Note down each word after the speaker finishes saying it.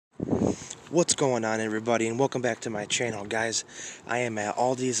What's going on, everybody, and welcome back to my channel, guys. I am at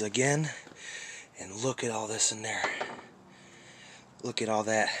Aldi's again, and look at all this in there. Look at all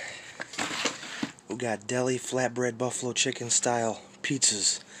that. We got deli flatbread buffalo chicken style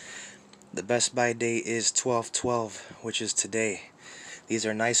pizzas. The best by date is 12/12, which is today. These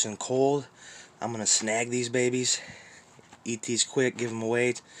are nice and cold. I'm gonna snag these babies, eat these quick, give them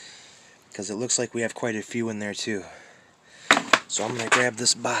away, because it looks like we have quite a few in there too. So I'm gonna grab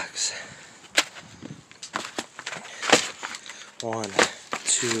this box. 1,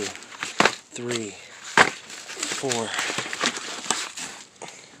 2, 3, 4.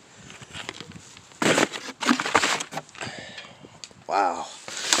 Wow.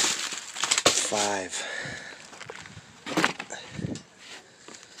 5.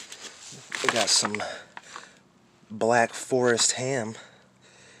 We got some Black Forest ham.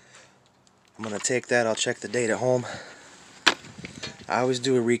 I'm gonna take that. I'll check the date at home. I always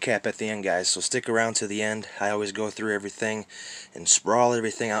do a recap at the end, guys, so stick around to the end. I always go through everything and sprawl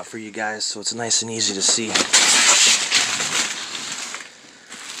everything out for you guys so it's nice and easy to see.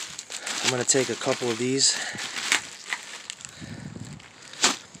 I'm going to take a couple of these.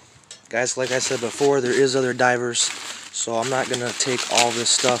 Guys, like I said before, there is other divers, so I'm not going to take all this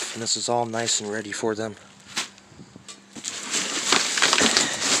stuff, and this is all nice and ready for them.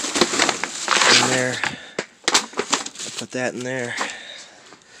 In there. I'll put that in there.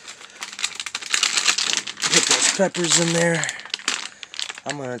 Put those peppers in there.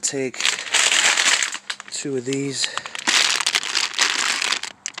 I'm going to take 2 of these.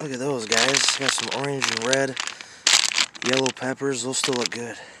 Look at those, guys. Got some orange and red, yellow peppers. Those still look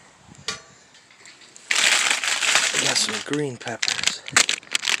good. Got some green peppers.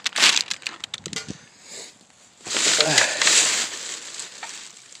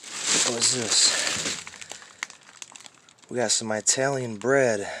 What is this? We got some Italian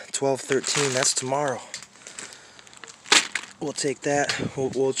bread. 12/13. That's tomorrow. We'll take that.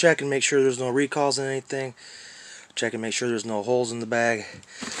 We'll check and make sure there's no recalls on anything. Check and make sure there's no holes in the bag.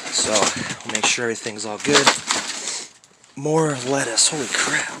 So, we'll make sure everything's all good. More lettuce. Holy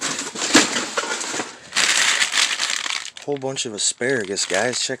crap. Whole bunch of asparagus,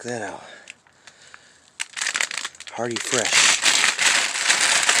 guys. Check that out. Hearty fresh.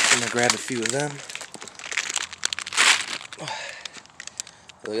 I'm going to grab a few of them.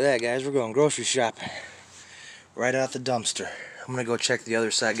 Look at that, guys. We're going grocery shopping. Right out the dumpster. I'm going to go check the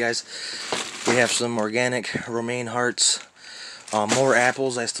other side, guys. We have some organic romaine hearts. More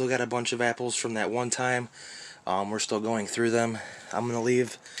apples. I still got a bunch of apples from that one time. We're still going through them. I'm going to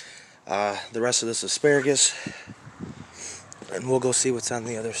leave the rest of this asparagus, and we'll go see what's on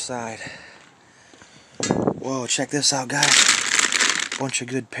the other side. Whoa, check this out, guys. Bunch of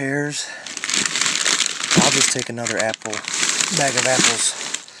good pears. I'll just take another bag of apples.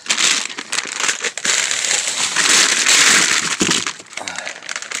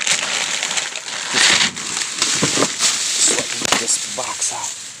 This box out.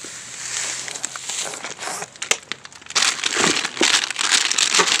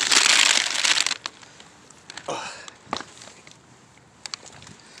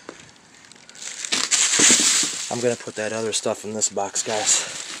 I'm gonna put that other stuff in this box, guys.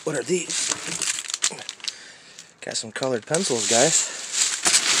 What are these? Got some colored pencils, guys.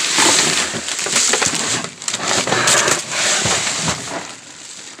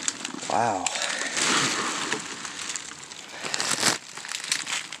 Wow.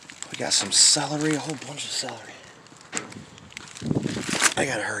 We got some celery, a whole bunch of celery. I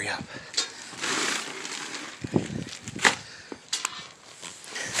gotta hurry up.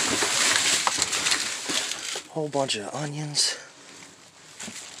 Whole bunch of onions.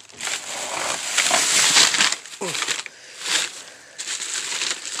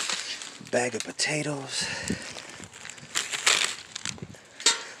 Bag of potatoes.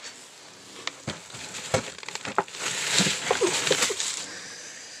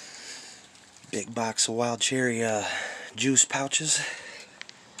 Big box of wild cherry juice pouches.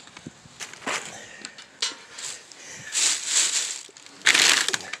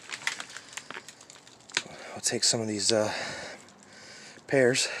 I'll take some of these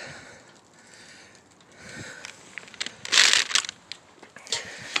pears.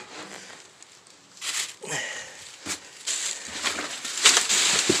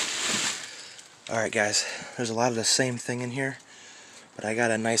 Alright, guys, there's a lot of the same thing in here, but I got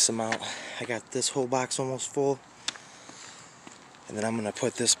a nice amount. I got this whole box almost full, and then I'm going to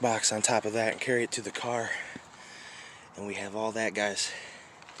put this box on top of that and carry it to the car, and we have all that, guys.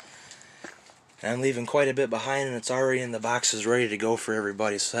 And I'm leaving quite a bit behind, and it's already in the boxes ready to go for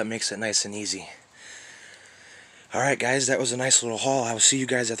everybody, so that makes it nice and easy. Alright guys, that was a nice little haul. I will see you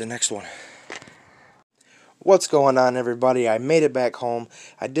guys at the next one. What's going on, everybody? I made it back home.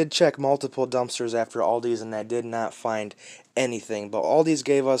 I did check multiple dumpsters after Aldi's and I did not find anything, but Aldi's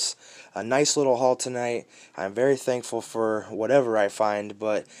gave us a nice little haul tonight. I'm very thankful for whatever I find,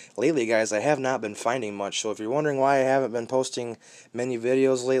 but lately guys, I have not been finding much. So if you're wondering why I haven't been posting many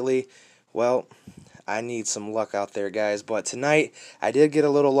videos lately, well, I need some luck out there, guys. But tonight I did get a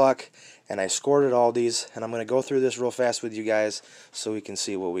little luck and I scored at Aldi's, and I'm going to go through this real fast with you guys so we can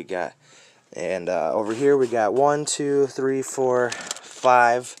see what we got. And over here we got 1, 2, 3, 4,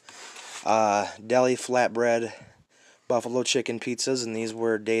 5 deli flatbread buffalo chicken pizzas, and these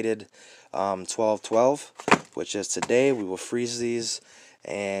were dated 12/12, which is today. We will freeze these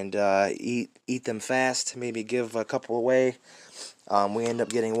and eat them fast, maybe give a couple away. We end up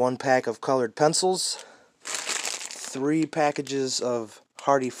getting 1 pack of colored pencils, 3 packages of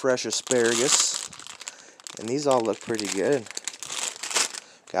hearty fresh asparagus, and these all look pretty good.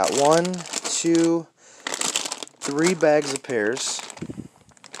 Got 1, 2, 3 bags of pears.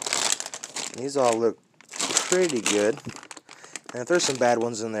 These all look pretty good. And if there's some bad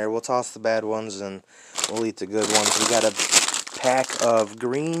ones in there, we'll toss the bad ones and we'll eat the good ones. We got a pack of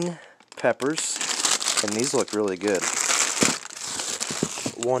green peppers, and these look really good.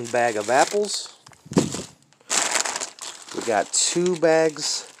 1 bag of apples. We got 2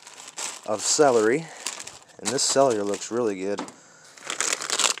 bags of celery, and this celery looks really good.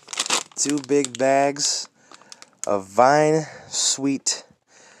 2 big bags of vine sweet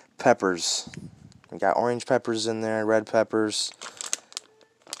peppers. We got orange peppers in there, red peppers,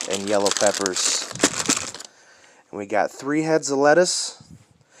 and yellow peppers. And we got 3 heads of lettuce,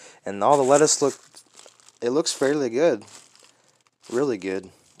 and all the lettuce looks fairly good. Really good.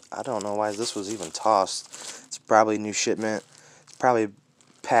 I don't know why this was even tossed. It's probably new shipment. It's probably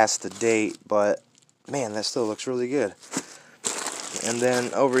past the date, but man, that still looks really good. And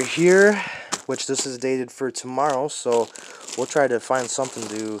then over here, which this is dated for tomorrow, so we'll try to find something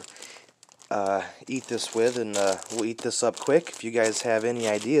to eat this with, and we'll eat this up quick. If you guys have any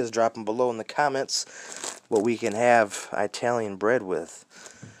ideas, drop them below in the comments what we can have Italian bread with.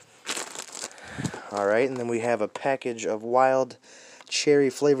 Alright, and then we have a package of wild cherry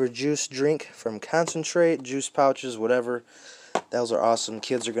flavored juice drink from Concentrate, juice pouches, whatever. Those are awesome.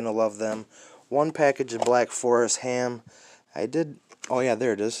 Kids are going to love them. 1 package of Black Forest ham. Oh yeah,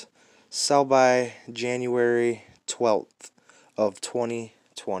 there it is. Sell by January 12th of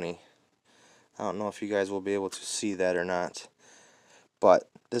 2020. I don't know if you guys will be able to see that or not, but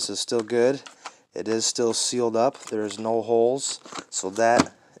this is still good. It is still sealed up. There's no holes, so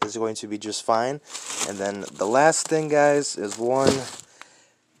that is going to be just fine. And then the last thing, guys, is 1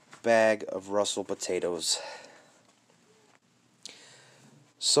 bag of Russell potatoes.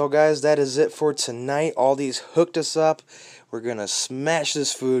 So guys, that is it for tonight. Aldi's hooked us up. We're going to smash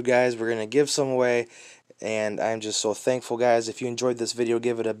this food, guys. We're going to give some away. And I'm just so thankful, guys. If you enjoyed this video,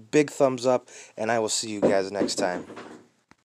 give it a big thumbs up. And I will see you guys next time.